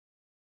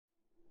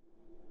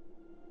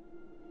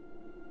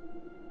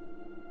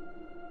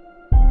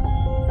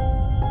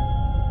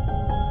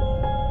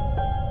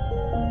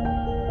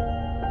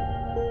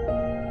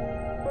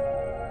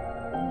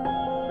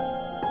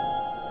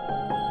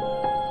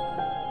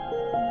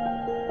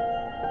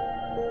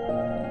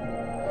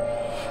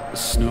The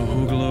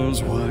snow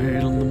glows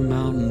white on the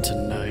mountain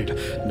tonight,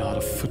 not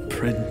a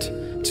footprint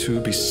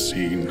to be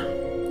seen.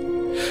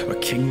 A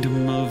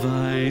kingdom of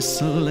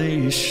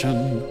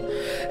isolation,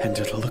 and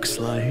it looks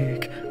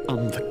like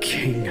I'm the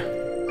king.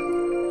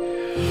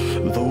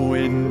 The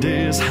wind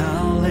is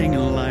howling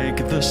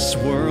like the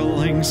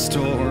swirling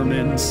storm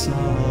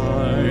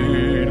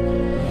inside.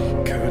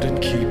 Couldn't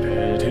keep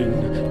it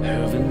in,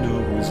 heaven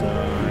knows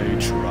I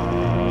tried.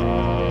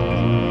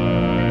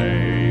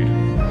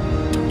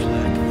 Don't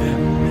let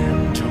them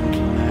in,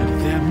 don't let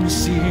them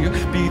see.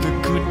 Be the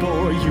good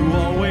boy you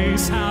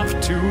always have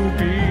to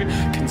be.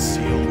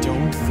 Conceal,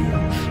 don't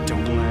feel,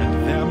 don't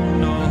let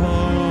them know.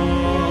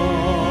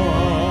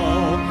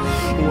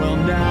 Well,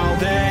 now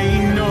they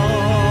know.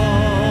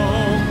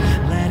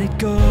 Let it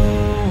go,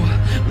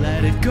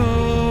 let it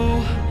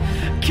go.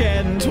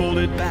 Can't hold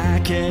it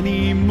back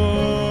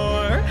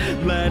anymore.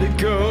 Let it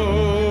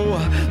go,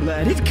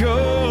 let it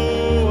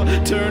go.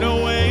 Turn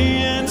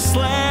away and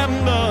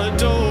slam the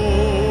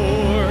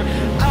door.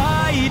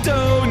 I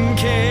don't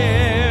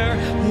care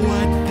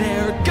what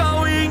they're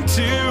going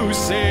to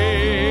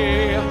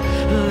say.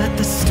 Let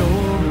the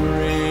storm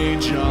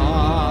rage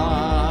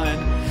on.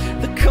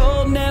 The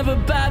cold never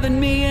bothered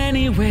me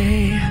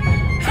anyway.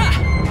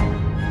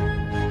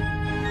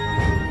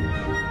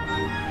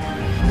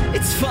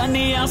 It's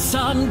funny how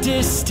some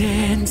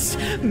distance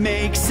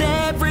makes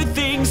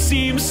everything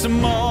seem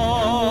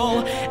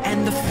small,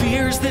 and the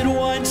fears that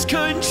once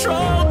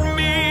controlled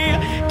me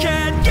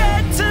can't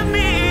get to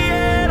me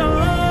at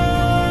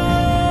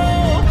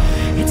all.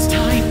 It's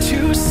time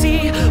to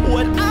see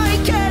what I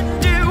can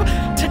do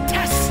to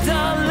test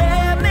the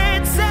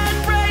limits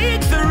and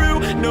break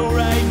through. No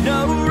right,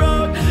 no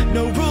wrong,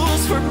 no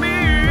rules for me.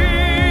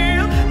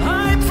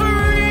 I'm free.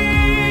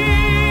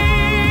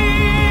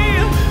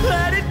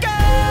 Let it go.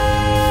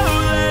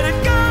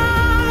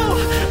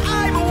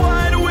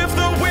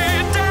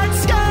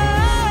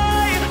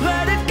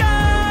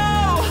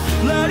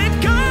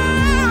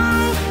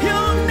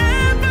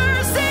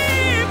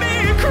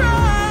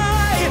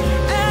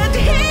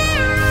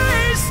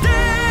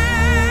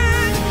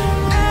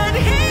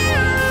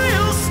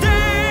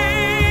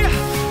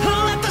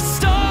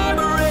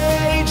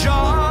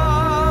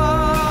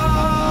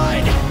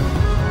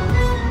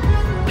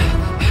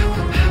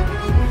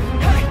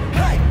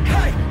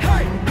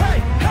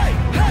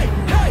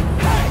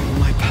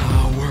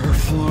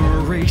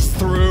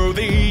 Through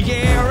the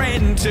air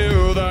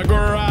into the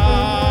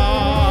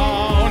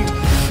ground.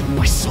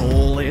 My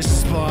soul is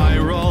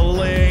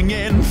spiraling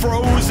in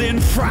frozen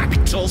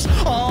fractals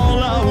all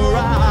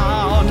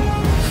around.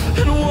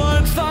 And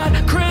one thought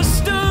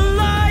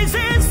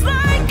crystallizes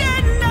like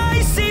an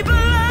icy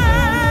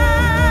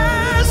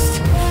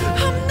blast.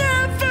 I'm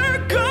never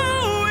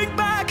going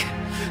back.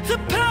 The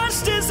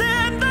past is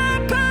in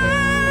the past.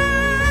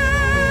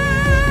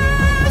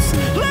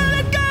 Let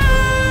it go,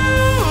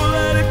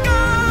 let it go.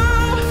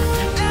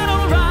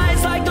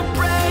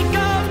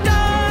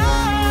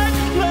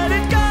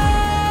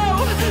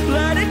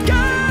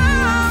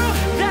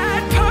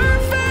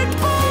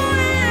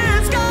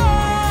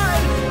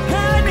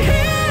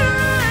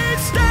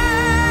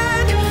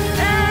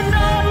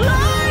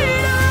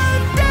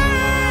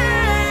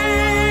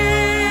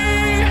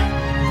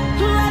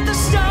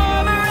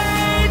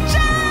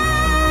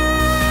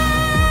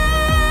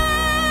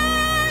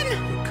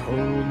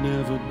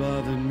 Never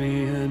bothered me